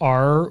that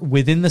are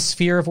within the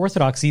sphere of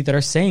Orthodoxy that are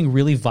saying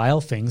really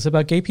vile things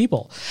about gay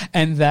people,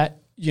 and that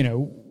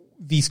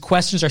these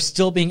questions are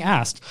still being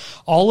asked.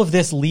 All of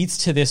this leads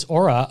to this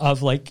aura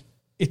of like,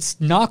 it's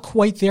not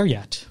quite there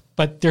yet,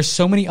 but there's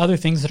so many other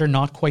things that are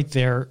not quite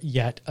there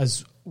yet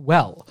as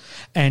well.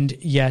 And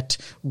yet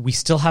we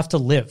still have to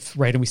live,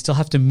 right? And we still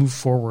have to move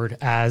forward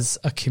as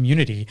a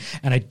community.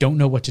 And I don't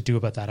know what to do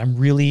about that. I'm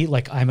really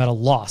I'm at a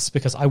loss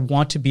because I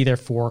want to be there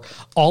for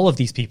all of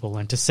these people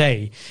and to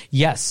say,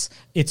 yes,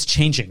 it's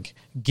changing.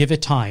 Give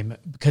it time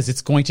because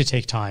it's going to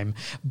take time.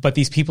 But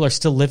these people are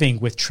still living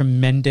with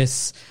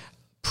tremendous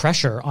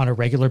pressure on a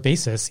regular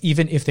basis.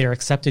 Even if they are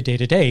accepted day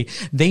to day,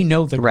 they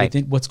know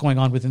that what's going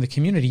on within the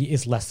community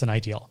is less than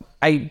ideal.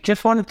 I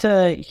just wanted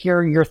to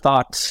hear your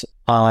thoughts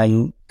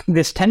on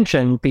this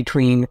tension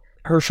between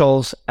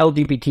Herschel's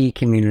LGBT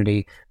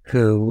community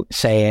who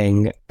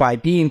saying by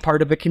being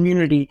part of a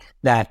community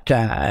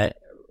that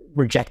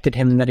rejected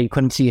him and that he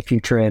couldn't see a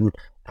future in,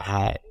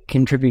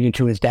 contributed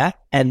to his death.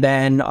 And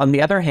then on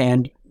the other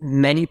hand,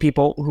 many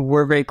people who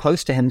were very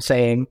close to him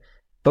saying,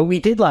 but we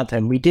did love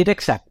him. We did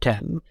accept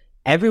him.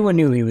 Everyone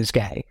knew he was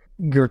gay.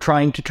 You're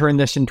trying to turn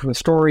this into a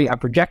story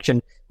of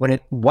rejection when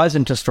it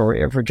wasn't a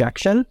story of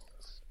rejection.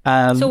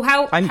 So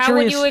how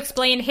would you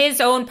explain his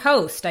own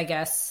post, I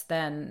guess,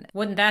 then?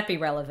 Wouldn't that be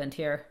relevant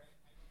here?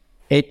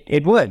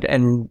 It would,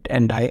 and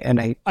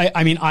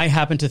I mean, I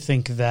happen to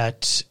think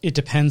that it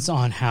depends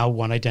on how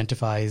one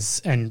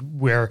identifies and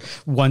where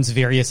one's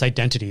various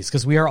identities,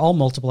 because we are all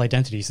multiple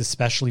identities,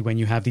 especially when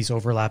you have these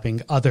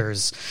overlapping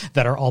others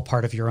that are all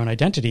part of your own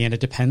identity, and it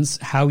depends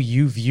how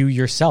you view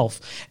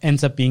yourself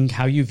ends up being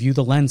how you view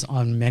the lens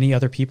on many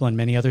other people and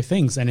many other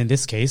things. And in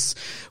this case,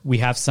 we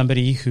have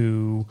somebody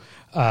who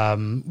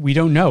we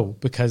don't know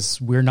because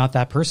we're not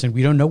that person.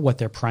 We don't know what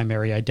their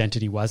primary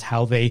identity was,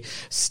 how they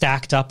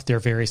stacked up their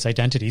various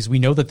identities. We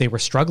know that they were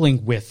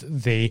struggling with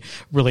the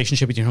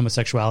relationship between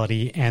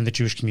homosexuality and the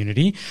Jewish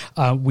community.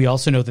 We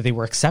also know that they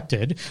were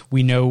accepted.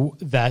 We know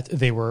that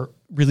they were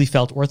really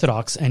felt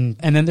Orthodox. And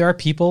then there are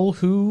people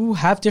who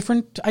have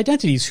different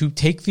identities, who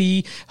take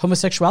the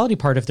homosexuality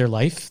part of their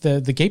life, the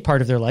gay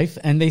part of their life,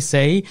 and they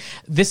say,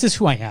 this is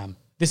who I am.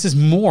 This is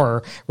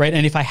more, right?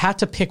 And if I had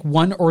to pick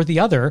one or the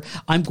other,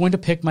 I'm going to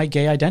pick my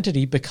gay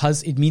identity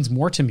because it means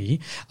more to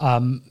me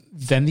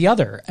than the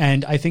other.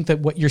 And I think that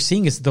what you're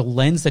seeing is the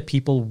lens that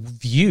people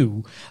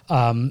view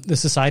the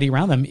society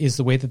around them is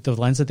the way that the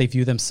lens that they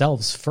view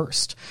themselves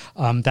first.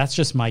 That's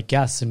just my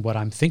guess and what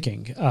I'm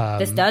thinking.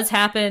 This does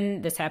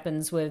happen. This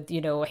happens with,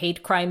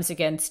 hate crimes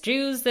against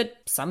Jews that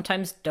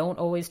sometimes don't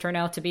always turn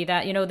out to be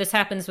that. This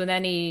happens with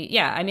any,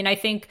 I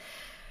think...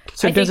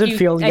 So does it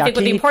feel yucky?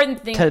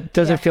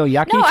 Does it feel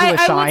yucky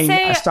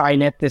to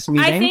assign it this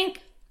meaning? I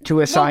think to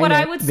assign what it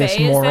I would this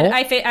say moral?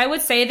 is that I would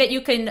say that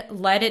you can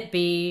let it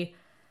be.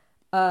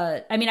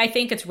 I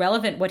think it's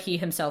relevant what he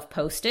himself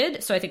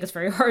posted, so I think it's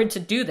very hard to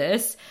do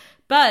this.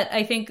 But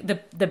I think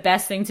the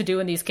best thing to do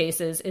in these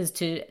cases is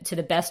to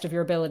the best of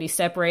your ability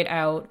separate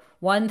out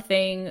one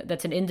thing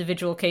that's an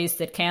individual case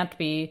that can't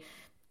be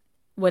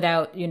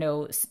without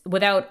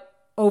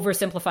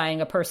oversimplifying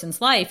a person's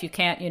life. You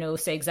can't,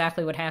 say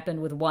exactly what happened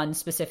with one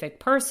specific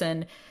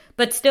person,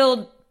 but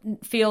still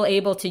feel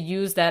able to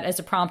use that as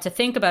a prompt to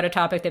think about a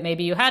topic that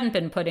maybe you hadn't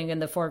been putting in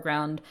the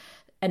foreground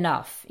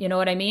enough. You know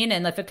what I mean?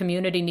 And if a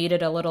community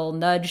needed a little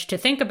nudge to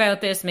think about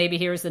this, maybe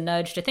here's the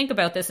nudge to think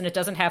about this. And it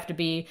doesn't have to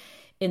be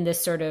in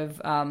this sort of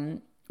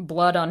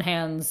blood on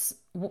hands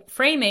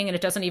framing. And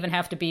it doesn't even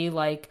have to be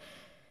like,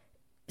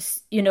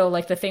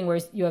 like the thing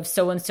where you have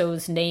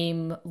so-and-so's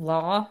name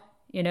law,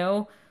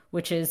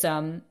 which is,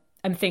 I'm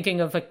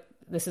thinking of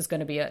this is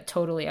going to be a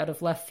totally out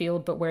of left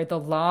field, but where the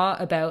law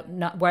about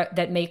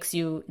that makes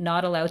you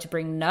not allowed to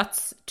bring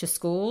nuts to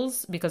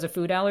schools because of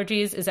food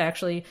allergies is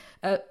actually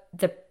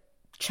the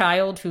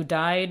child who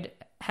died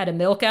had a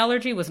milk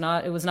allergy, it was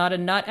not a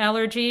nut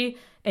allergy,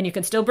 and you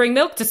can still bring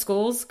milk to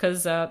schools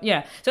because, So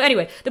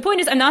anyway, the point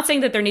is, I'm not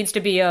saying that there needs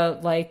to be a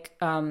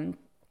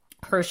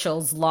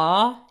Herschel's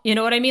law, you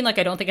know what I mean? Like,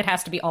 I don't think it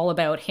has to be all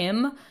about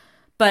him.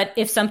 But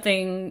if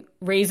something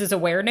raises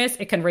awareness,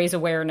 it can raise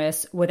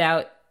awareness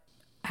without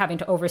having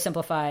to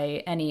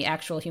oversimplify any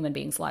actual human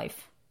being's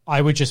life.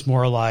 I would just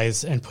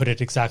moralize and put it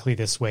exactly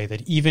this way,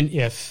 that even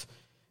if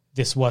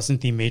this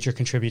wasn't the major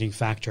contributing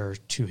factor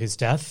to his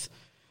death,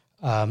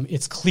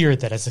 it's clear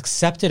that as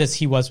accepted as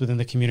he was within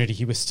the community,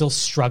 he was still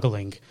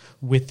struggling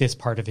with this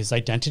part of his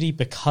identity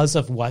because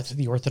of what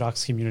the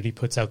Orthodox community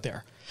puts out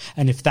there.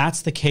 And if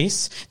that's the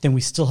case, then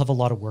we still have a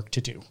lot of work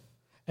to do.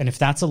 And if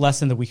that's a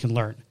lesson that we can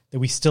learn, that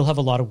we still have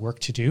a lot of work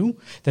to do,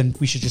 then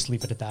we should just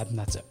leave it at that, and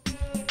that's it.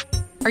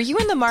 Are you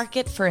in the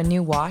market for a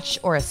new watch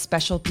or a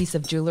special piece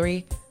of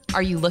jewelry?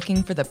 Are you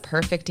looking for the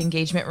perfect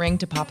engagement ring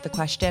to pop the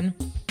question?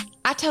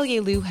 Atelier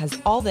Lou has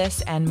all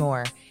this and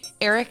more.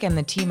 Eric and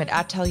the team at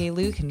Atelier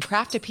Lou can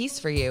craft a piece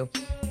for you,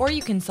 or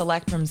you can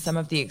select from some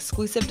of the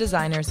exclusive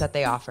designers that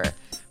they offer.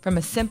 From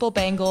a simple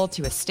bangle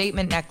to a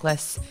statement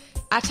necklace,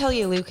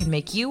 Atelier Lou can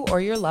make you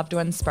or your loved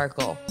ones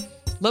sparkle.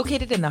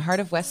 Located in the heart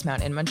of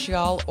Westmount in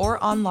Montreal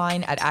or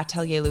online at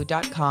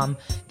atelierlou.com,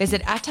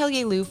 visit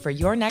Atelier Lou for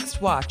your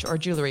next watch or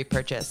jewelry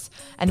purchase.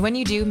 And when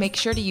you do, make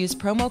sure to use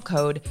promo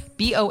code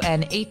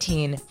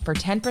BON18 for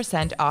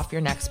 10% off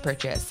your next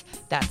purchase.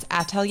 That's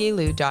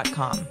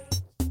atelierlou.com.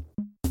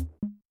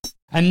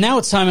 And now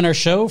it's time in our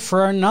show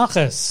for our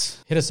nachas.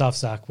 Hit us off,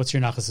 Zach. What's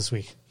your nachas this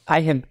week?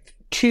 I have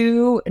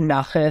two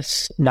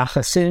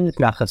nachasin,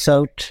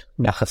 nachasot,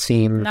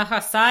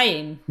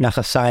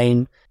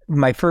 nachasain.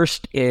 My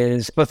first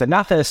is both a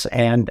nachas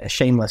and a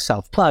shameless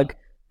self-plug.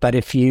 But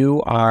if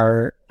you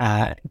are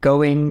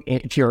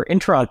if you're in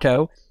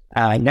Toronto,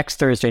 next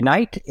Thursday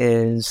night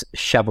is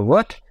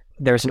Shavuot.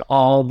 There's an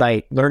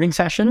all-night learning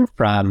session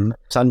from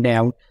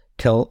sundown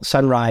till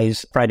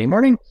sunrise Friday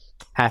morning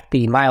at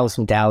the Miles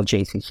and Dow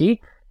JCC.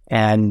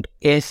 And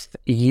if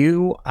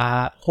you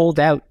hold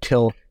out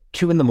till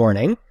 2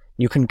 a.m,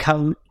 you can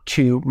come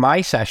to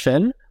my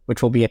session,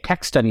 which will be a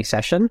text study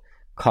session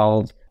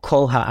called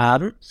Kol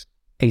Ha'am,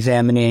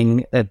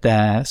 examining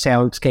the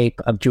soundscape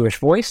of Jewish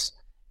voice.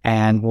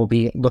 And we'll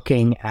be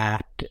looking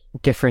at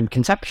different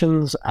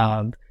conceptions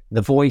of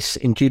the voice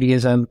in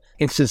Judaism,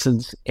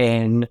 instances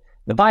in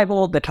the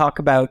Bible that talk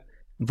about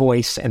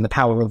voice and the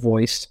power of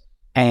voice,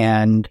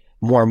 and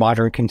more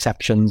modern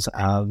conceptions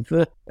of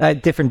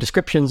different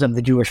descriptions of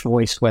the Jewish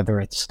voice, whether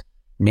it's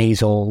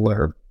nasal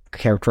or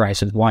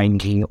characterized as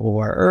windy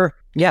or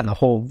the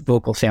whole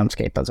vocal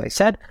soundscape, as I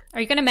said.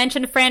 Are you going to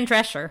mention Fran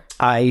Drescher?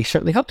 I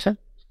certainly hope so.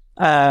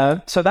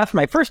 So that's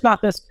my first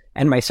Nachas,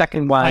 and my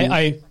second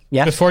one...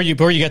 Yes. Before you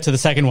get to the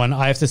second one,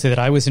 I have to say that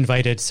I was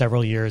invited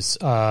several years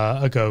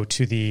ago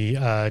to the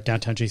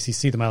downtown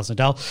JCC, the Miles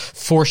Nadal,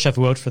 for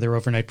Shavuot for their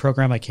overnight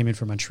program. I came in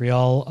from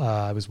Montreal.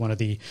 I was one of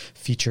the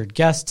featured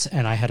guests,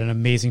 and I had an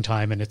amazing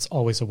time, and it's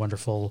always a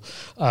wonderful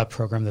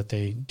program that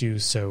they do,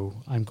 so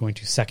I'm going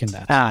to second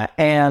that.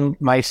 And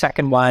my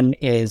second one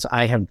is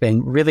I have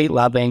been really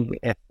loving,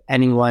 if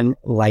anyone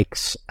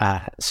likes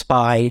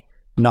spy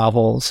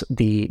novels,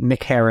 the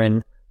Mick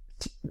Herron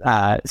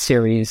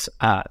series,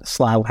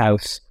 Slough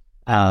House,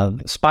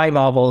 spy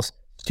novels,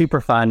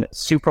 super fun,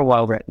 super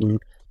well written.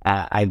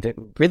 I've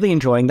been really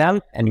enjoying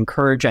them and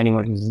encourage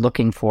anyone who's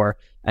looking for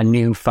a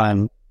new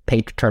fun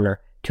page turner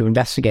to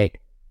investigate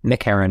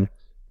Mick Herron.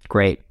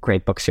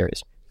 Great book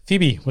series.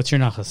 Phoebe, what's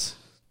your Nachas?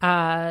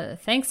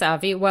 Thanks,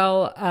 Avi.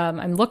 Well,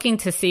 I'm looking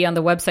to see on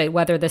the website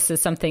whether this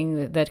is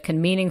something that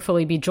can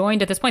meaningfully be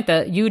joined at this point.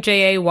 The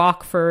UJA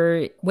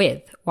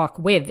Walk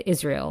with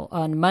Israel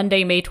on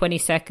Monday, May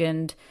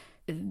 22nd.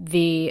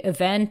 The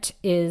event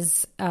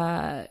is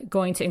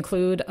going to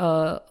include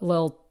a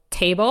little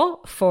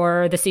table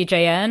for the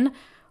CJN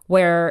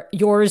where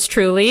yours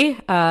truly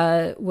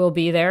will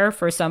be there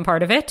for some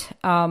part of it.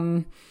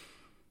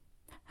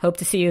 Hope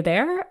to see you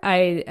there.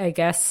 I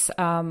guess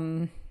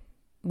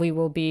we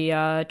will be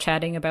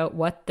chatting about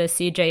what the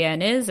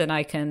CJN is, and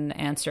I can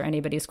answer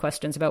anybody's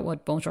questions about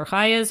what Bonjour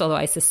Chai is, although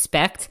I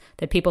suspect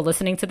that people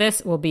listening to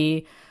this will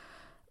be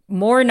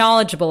more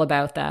knowledgeable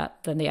about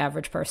that than the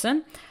average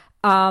person.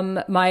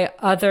 My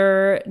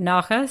other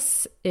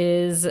Nachas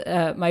is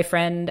my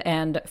friend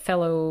and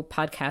fellow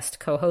podcast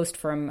co-host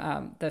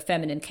from the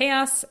Feminine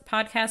Chaos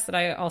podcast that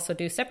I also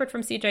do separate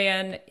from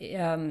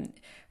CJN.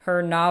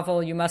 Her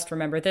novel, You Must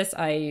Remember This,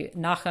 I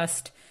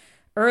Nachased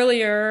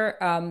earlier,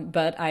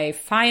 but I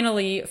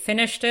finally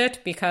finished it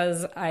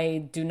because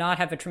I do not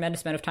have a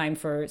tremendous amount of time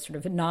for sort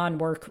of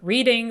non-work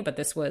reading, but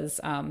this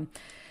was...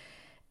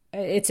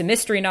 it's a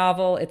mystery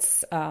novel.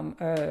 It's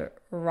a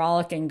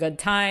rollicking good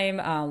time.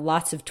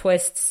 Lots of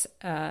twists.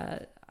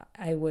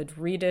 I would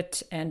read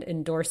it and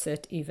endorse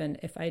it even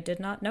if I did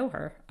not know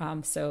her.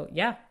 So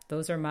yeah,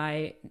 those are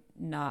my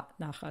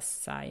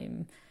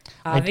Nachasayim.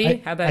 Avi,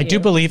 how about you?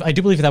 I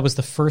do believe that was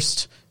the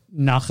first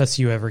Nachas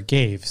you ever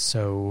gave.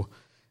 So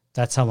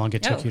that's how long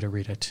it took you to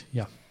read it.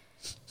 Yeah.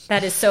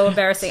 That is so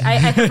embarrassing. I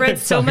have read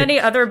so many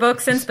other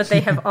books since, but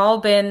they have all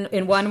been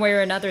in one way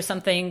or another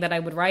something that I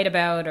would write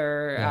about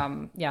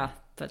or,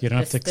 but you don't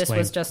have to explain.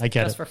 This was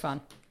just for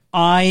fun.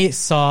 I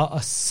saw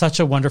such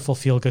a wonderful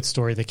feel-good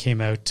story that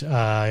came out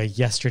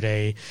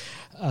yesterday.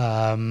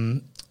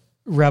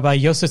 Rabbi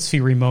Yosef Tzvi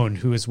Rimon,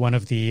 who is one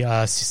of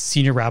the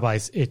senior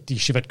rabbis at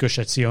Yeshivat Gush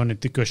Etzion,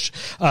 at the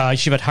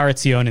Yeshivat Har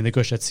Etzion in the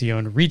Gush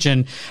Etzion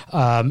region,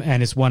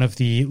 and is one of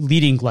the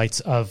leading lights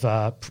of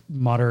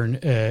modern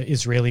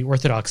Israeli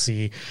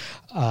Orthodoxy,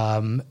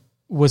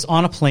 was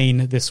on a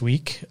plane this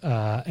week,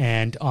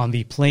 and on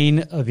the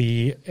plane, all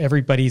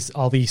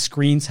the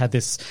screens had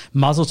this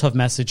Mazel Tov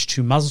message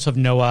to Mazel Tov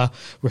Noah,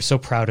 we're so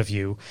proud of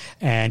you.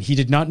 And he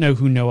did not know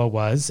who Noah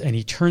was, and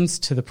he turns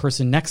to the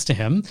person next to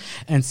him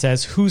and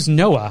says, who's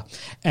Noah?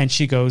 And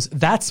she goes,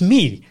 that's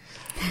me.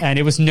 And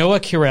it was Noah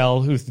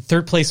Kirel, who's the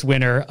third place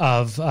winner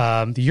of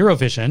the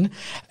Eurovision.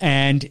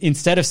 And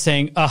instead of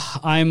saying,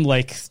 I'm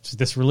like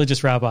this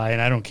religious rabbi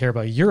and I don't care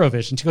about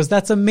Eurovision, she goes,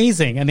 that's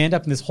amazing. And they end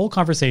up in this whole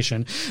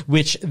conversation,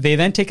 which they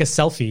then take a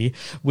selfie,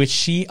 which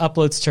she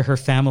uploads to her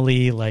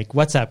family like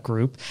WhatsApp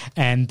group.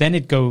 And then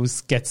it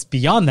gets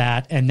beyond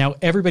that. And now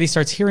everybody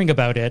starts hearing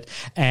about it.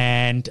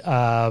 And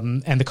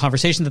the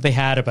conversation that they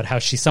had about how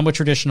she's somewhat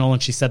traditional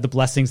and she said the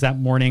blessings that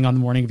morning on the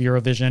morning of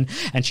Eurovision.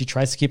 And she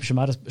tries to keep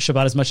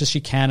Shabbat as much as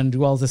she can and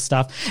do all this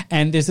stuff.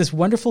 And there's this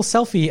wonderful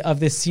selfie of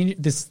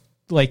this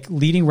like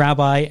leading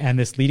rabbi and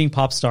this leading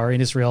pop star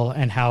in Israel,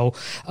 and how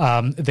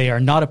they are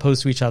not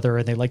opposed to each other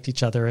and they liked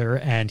each other.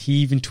 And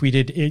he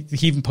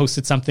even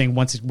posted something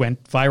once it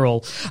went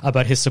viral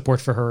about his support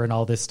for her and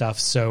all this stuff.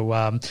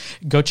 So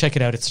go check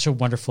it out. It's such a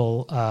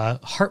wonderful,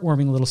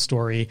 heartwarming little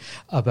story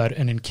about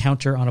an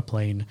encounter on a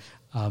plane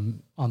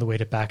on the way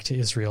back to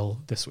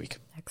Israel this week.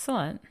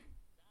 Excellent.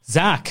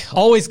 Zach,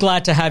 always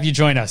glad to have you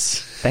join us.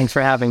 Thanks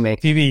for having me.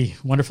 Phoebe,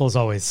 wonderful as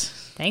always.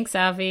 Thanks,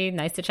 Avi.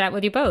 Nice to chat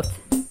with you both.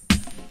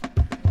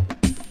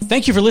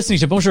 Thank you for listening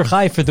to Bonjour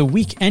Chai for the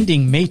week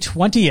ending May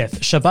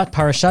 20th, Shabbat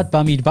Parashat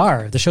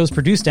Bamidbar. The show is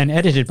produced and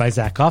edited by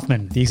Zach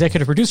Kaufman. The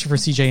executive producer for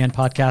CJN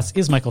Podcasts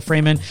is Michael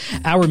Freeman.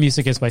 Our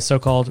music is by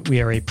So-Called.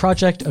 We are a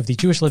project of the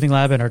Jewish Living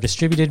Lab and are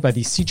distributed by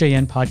the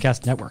CJN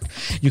Podcast Network.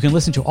 You can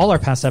listen to all our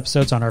past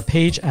episodes on our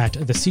page at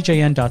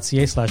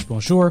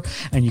thecjn.ca/bonjour,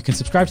 and you can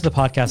subscribe to the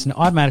podcast and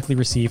automatically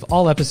receive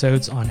all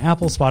episodes on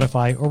Apple,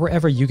 Spotify, or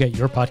wherever you get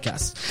your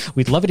podcasts.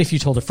 We'd love it if you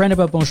told a friend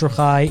about Bonjour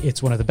Chai.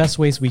 It's one of the best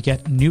ways we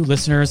get new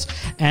listeners.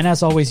 And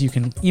as always, you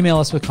can email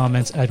us with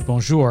comments at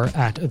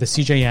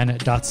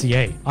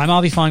bonjour@thecjn.ca. I'm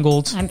Avi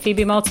Feingold. I'm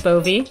Phoebe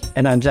Maltz-Bovey.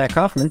 And I'm Zach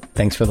Kaufman.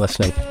 Thanks for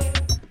listening.